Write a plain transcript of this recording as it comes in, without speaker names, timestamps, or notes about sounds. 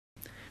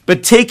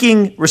But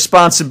taking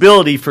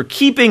responsibility for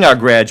keeping our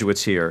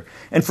graduates here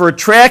and for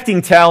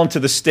attracting talent to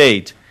the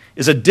state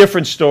is a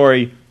different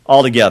story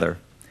altogether.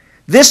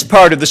 This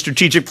part of the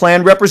strategic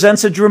plan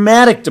represents a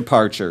dramatic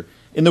departure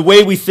in the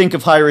way we think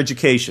of higher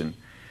education,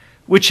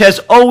 which has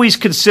always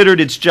considered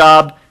its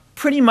job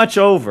pretty much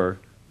over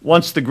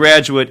once the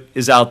graduate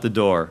is out the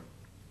door.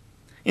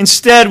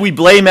 Instead, we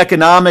blame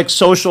economic,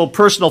 social,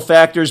 personal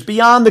factors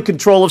beyond the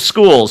control of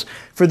schools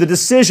for the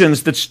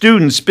decisions that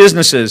students,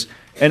 businesses,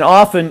 and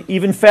often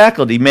even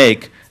faculty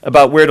make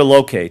about where to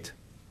locate.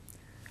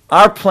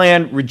 Our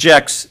plan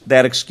rejects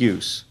that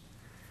excuse.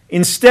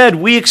 Instead,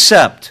 we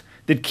accept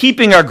that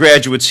keeping our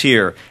graduates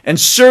here and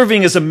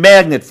serving as a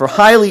magnet for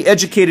highly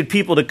educated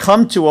people to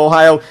come to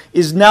Ohio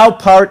is now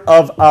part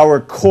of our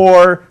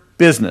core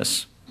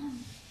business.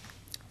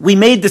 We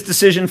made this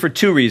decision for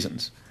two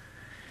reasons.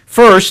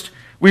 First,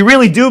 we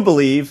really do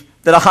believe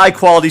that a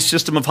high-quality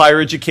system of higher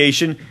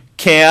education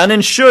can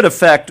and should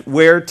affect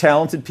where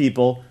talented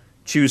people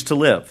choose to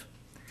live.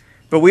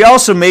 But we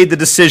also made the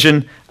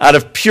decision out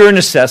of pure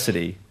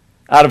necessity,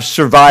 out of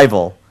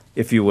survival,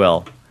 if you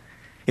will.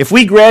 If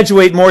we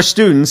graduate more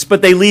students,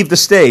 but they leave the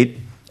state,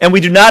 and we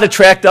do not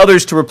attract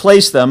others to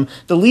replace them,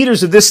 the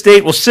leaders of this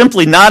state will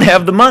simply not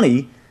have the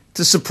money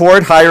to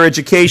support higher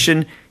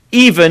education,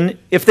 even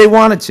if they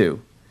wanted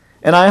to.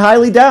 And I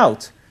highly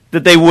doubt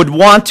that they would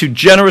want to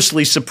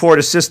generously support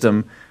a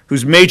system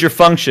whose major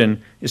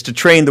function is to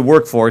train the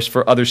workforce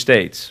for other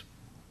states.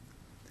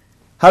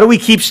 How do we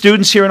keep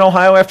students here in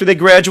Ohio after they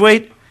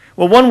graduate?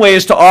 Well, one way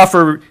is to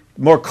offer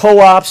more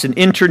co-ops and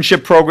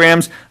internship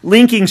programs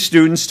linking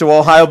students to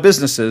Ohio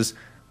businesses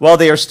while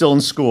they are still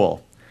in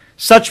school.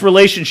 Such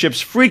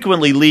relationships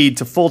frequently lead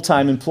to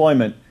full-time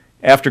employment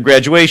after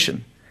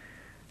graduation.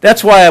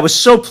 That's why I was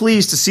so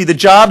pleased to see the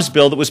jobs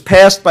bill that was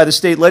passed by the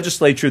state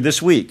legislature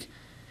this week.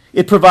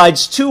 It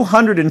provides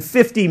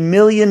 $250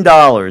 million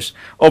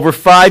over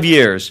 5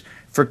 years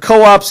for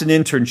co-ops and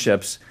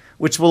internships,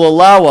 which will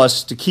allow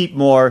us to keep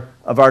more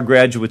of our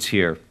graduates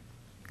here.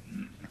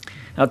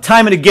 Now,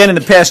 time and again in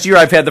the past year,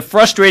 I've had the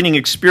frustrating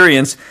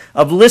experience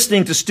of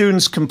listening to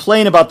students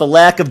complain about the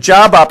lack of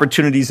job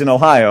opportunities in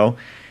Ohio,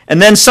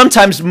 and then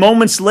sometimes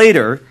moments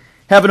later,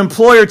 have an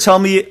employer tell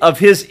me of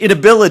his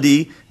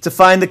inability to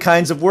find the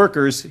kinds of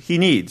workers he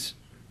needs.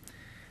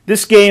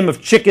 This game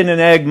of chicken and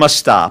egg must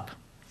stop.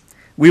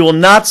 We will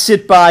not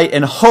sit by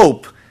and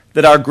hope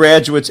that our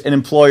graduates and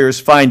employers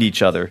find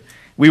each other.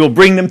 We will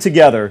bring them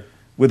together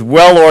with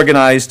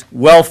well-organized,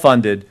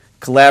 well-funded,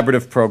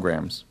 collaborative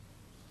programs.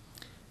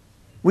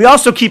 We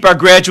also keep our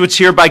graduates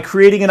here by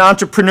creating an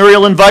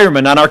entrepreneurial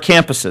environment on our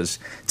campuses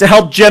to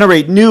help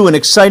generate new and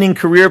exciting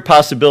career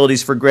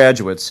possibilities for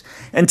graduates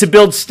and to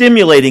build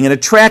stimulating and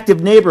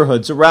attractive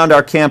neighborhoods around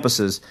our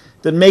campuses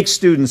that make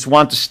students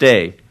want to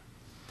stay.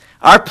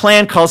 Our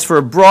plan calls for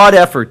a broad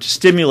effort to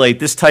stimulate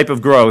this type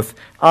of growth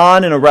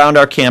on and around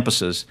our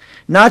campuses,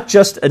 not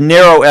just a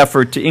narrow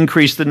effort to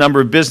increase the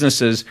number of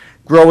businesses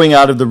growing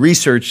out of the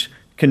research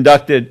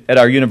conducted at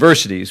our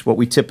universities, what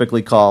we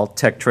typically call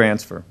tech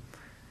transfer.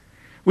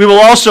 We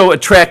will also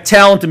attract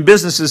talent and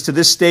businesses to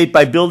this state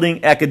by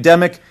building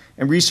academic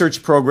and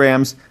research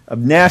programs of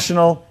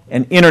national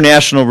and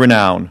international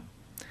renown.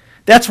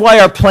 That's why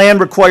our plan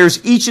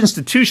requires each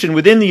institution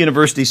within the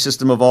university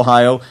system of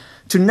Ohio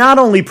to not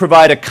only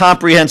provide a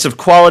comprehensive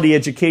quality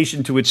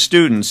education to its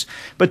students,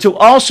 but to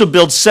also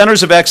build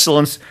centers of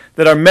excellence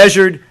that are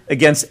measured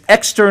against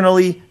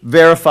externally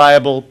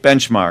verifiable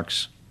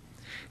benchmarks.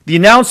 The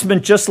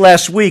announcement just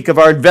last week of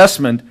our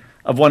investment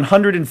of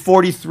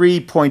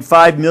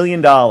 $143.5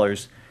 million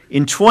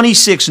in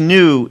 26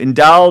 new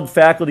endowed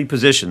faculty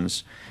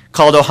positions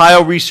called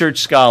Ohio Research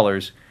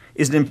Scholars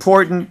is an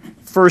important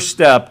first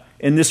step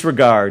in this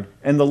regard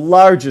and the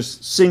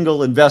largest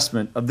single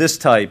investment of this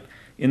type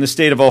in the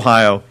state of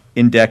Ohio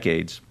in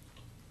decades.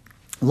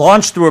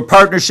 Launched through a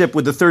partnership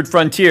with the Third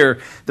Frontier,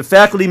 the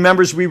faculty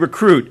members we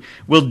recruit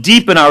will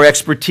deepen our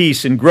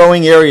expertise in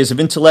growing areas of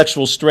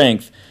intellectual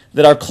strength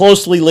that are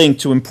closely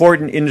linked to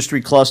important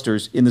industry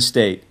clusters in the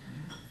state.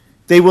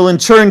 They will in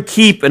turn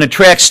keep and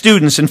attract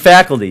students and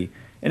faculty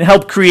and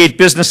help create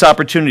business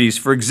opportunities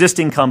for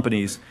existing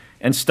companies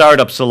and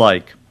startups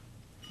alike.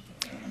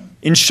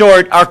 In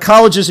short, our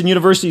colleges and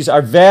universities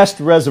are vast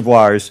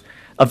reservoirs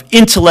of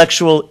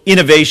intellectual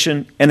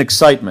innovation and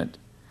excitement.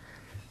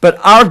 But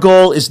our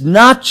goal is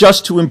not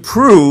just to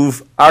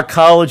improve our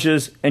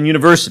colleges and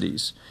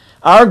universities.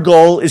 Our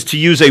goal is to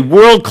use a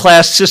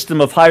world-class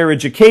system of higher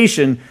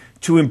education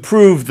to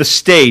improve the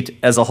state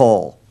as a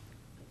whole.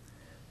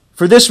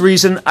 For this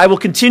reason, I will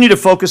continue to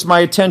focus my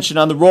attention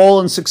on the role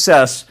and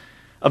success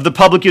of the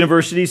public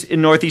universities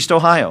in Northeast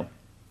Ohio.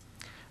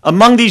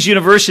 Among these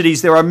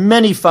universities, there are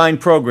many fine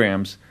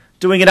programs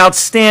doing an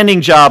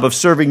outstanding job of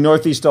serving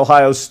Northeast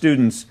Ohio's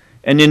students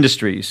and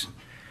industries.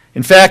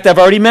 In fact, I've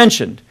already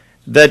mentioned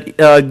that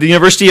the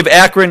University of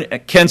Akron,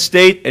 Kent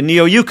State, and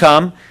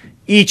Neo-UCOM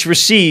each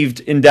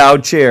received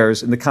endowed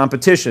chairs in the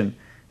competition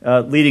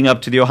leading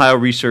up to the Ohio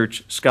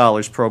Research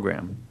Scholars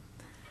Program.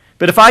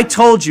 But if I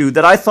told you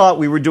that I thought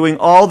we were doing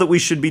all that we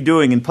should be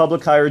doing in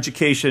public higher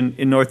education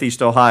in Northeast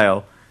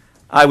Ohio,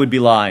 I would be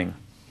lying.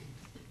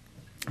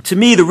 To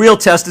me, the real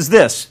test is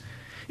this.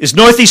 Is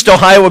Northeast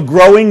Ohio a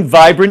growing,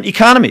 vibrant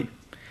economy?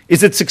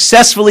 Is it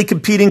successfully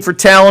competing for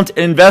talent and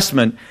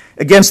investment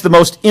against the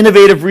most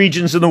innovative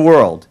regions in the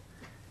world?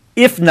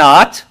 If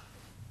not,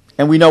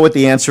 and we know what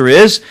the answer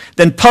is,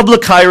 then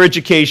public higher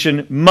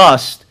education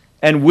must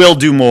and will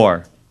do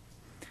more.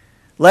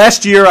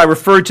 Last year, I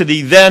referred to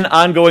the then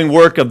ongoing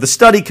work of the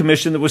study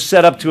commission that was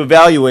set up to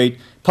evaluate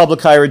public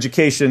higher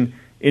education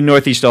in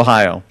Northeast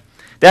Ohio.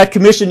 That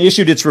commission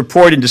issued its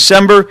report in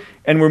December,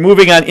 and we're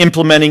moving on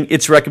implementing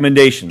its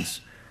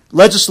recommendations.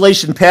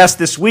 Legislation passed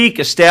this week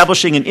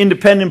establishing an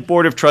independent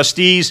board of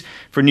trustees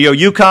for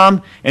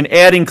Neo-UCOMM and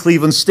adding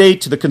Cleveland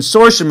State to the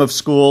consortium of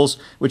schools,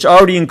 which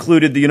already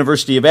included the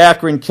University of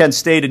Akron, Kent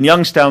State, and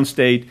Youngstown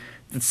State,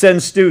 that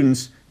send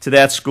students to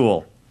that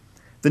school.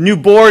 The new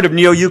board of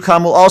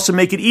Neo-UCOMM will also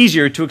make it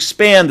easier to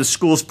expand the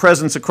school's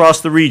presence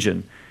across the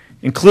region,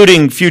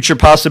 including future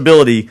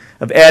possibility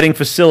of adding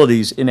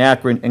facilities in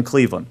Akron and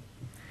Cleveland.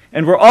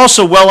 And we're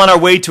also well on our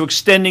way to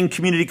extending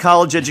community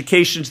college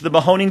education to the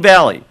Mahoning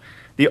Valley,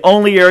 the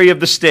only area of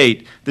the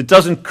state that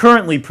doesn't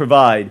currently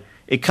provide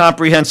a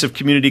comprehensive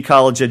community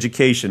college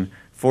education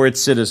for its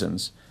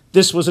citizens.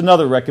 This was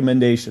another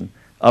recommendation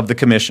of the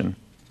Commission.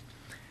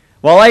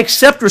 While I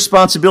accept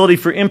responsibility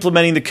for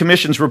implementing the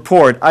Commission's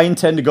report, I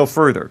intend to go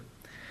further.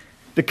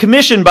 The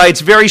Commission, by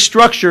its very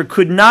structure,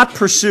 could not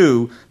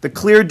pursue the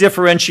clear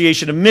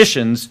differentiation of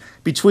missions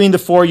between the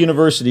four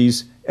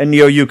universities and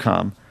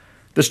Neo-UCOMM.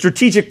 The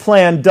strategic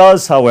plan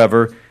does,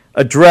 however,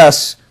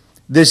 address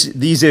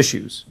these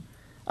issues.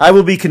 I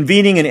will be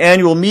convening an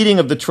annual meeting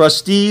of the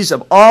trustees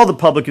of all the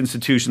public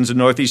institutions in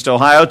Northeast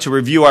Ohio to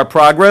review our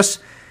progress,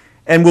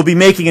 and will be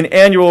making an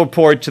annual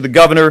report to the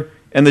Governor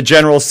and the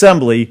General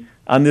Assembly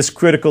on this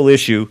critical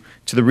issue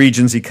to the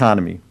region's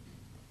economy.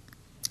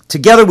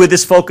 Together with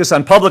this focus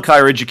on public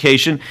higher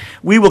education,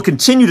 we will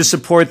continue to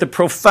support the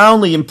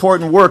profoundly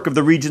important work of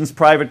the region's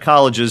private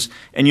colleges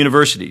and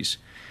universities.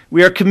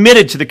 We are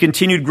committed to the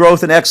continued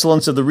growth and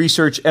excellence of the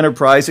research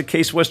enterprise at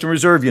Case Western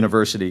Reserve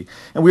University,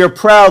 and we are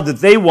proud that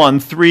they won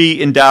 3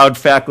 endowed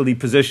faculty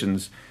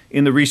positions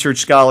in the Research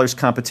Scholars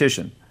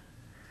Competition.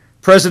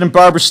 President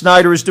Barbara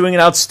Snyder is doing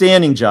an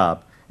outstanding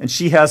job, and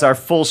she has our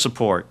full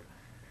support.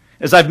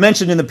 As I've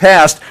mentioned in the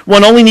past,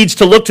 one only needs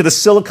to look to the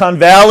Silicon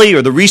Valley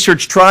or the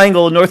Research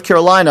Triangle in North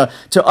Carolina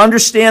to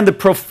understand the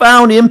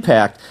profound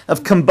impact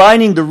of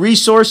combining the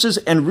resources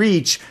and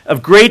reach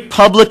of great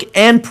public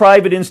and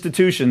private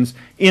institutions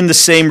in the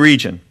same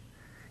region.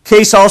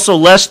 Case also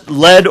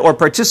led or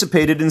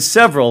participated in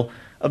several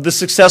of the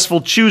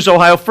successful Choose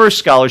Ohio First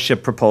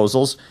scholarship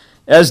proposals,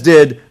 as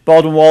did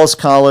Baldwin Wallace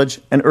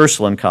College and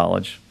Ursuline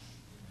College.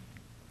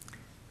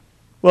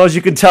 Well, as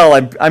you can tell,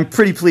 I'm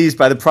pretty pleased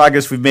by the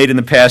progress we've made in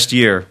the past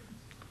year.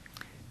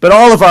 But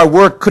all of our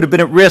work could have been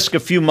at risk a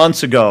few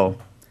months ago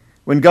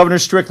when Governor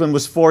Strickland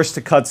was forced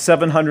to cut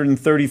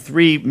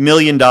 $733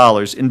 million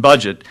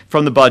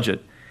from the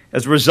budget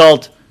as a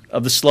result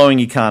of the slowing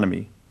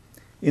economy.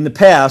 In the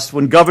past,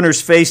 when governors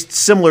faced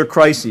similar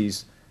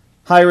crises,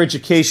 higher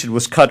education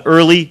was cut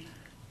early,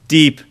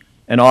 deep,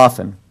 and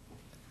often.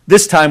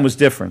 This time was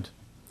different.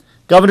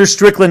 Governor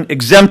Strickland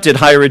exempted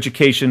higher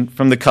education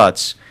from the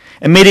cuts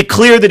and made it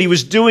clear that he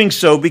was doing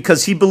so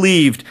because he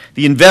believed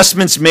the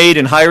investments made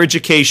in higher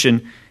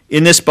education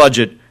in this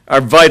budget are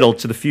vital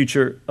to the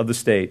future of the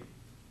state.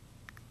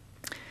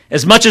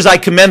 As much as I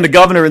commend the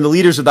governor and the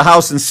leaders of the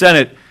House and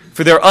Senate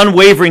for their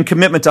unwavering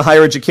commitment to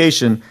higher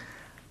education,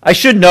 I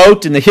should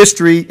note in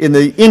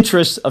the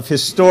interest of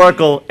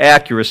historical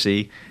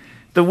accuracy,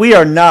 that we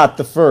are not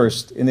the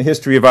first in the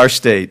history of our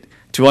state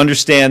to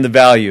understand the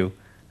value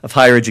of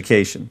higher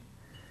education.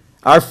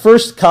 Our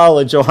first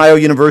college, Ohio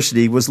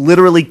University, was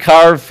literally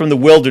carved from the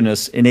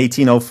wilderness in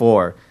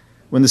 1804,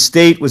 when the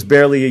state was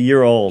barely a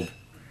year old.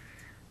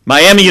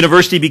 Miami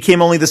University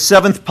became only the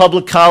 7th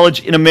public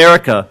college in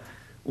America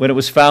when it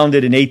was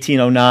founded in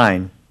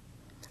 1809.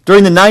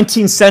 During the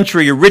 19th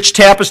century, a rich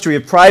tapestry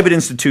of private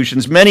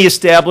institutions, many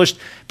established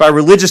by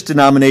religious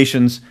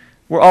denominations,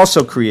 were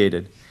also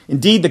created.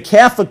 Indeed, the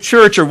Catholic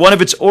Church, or one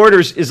of its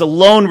orders, is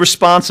alone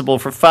responsible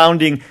for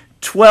founding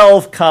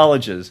 12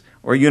 colleges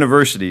or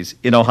universities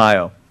in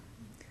Ohio.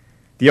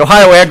 The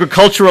Ohio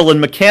Agricultural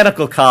and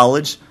Mechanical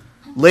College,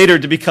 later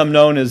to become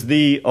known as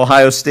the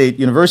Ohio State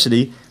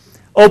University,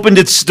 opened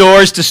its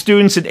doors to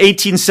students in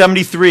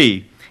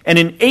 1873. And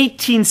in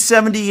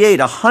 1878,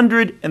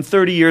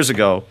 130 years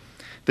ago,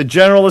 the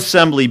General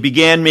Assembly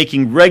began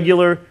making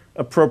regular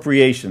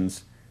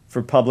appropriations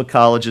for public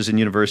colleges and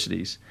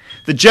universities.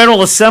 The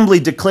General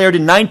Assembly declared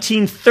in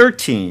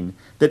 1913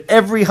 that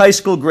every high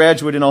school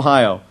graduate in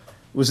Ohio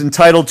was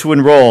entitled to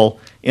enroll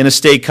in a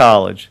state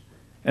college.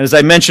 And as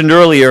I mentioned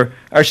earlier,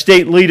 our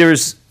state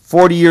leaders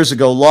 40 years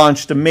ago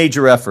launched a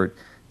major effort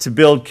to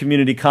build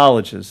community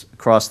colleges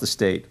across the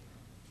state.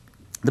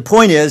 The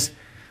point is,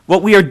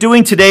 what we are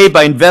doing today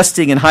by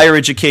investing in higher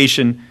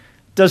education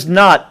does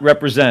not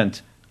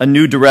represent a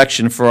new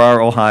direction for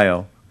our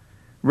Ohio.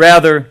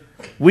 Rather,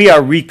 We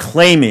are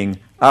reclaiming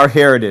our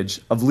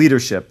heritage of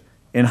leadership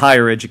in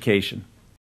higher education.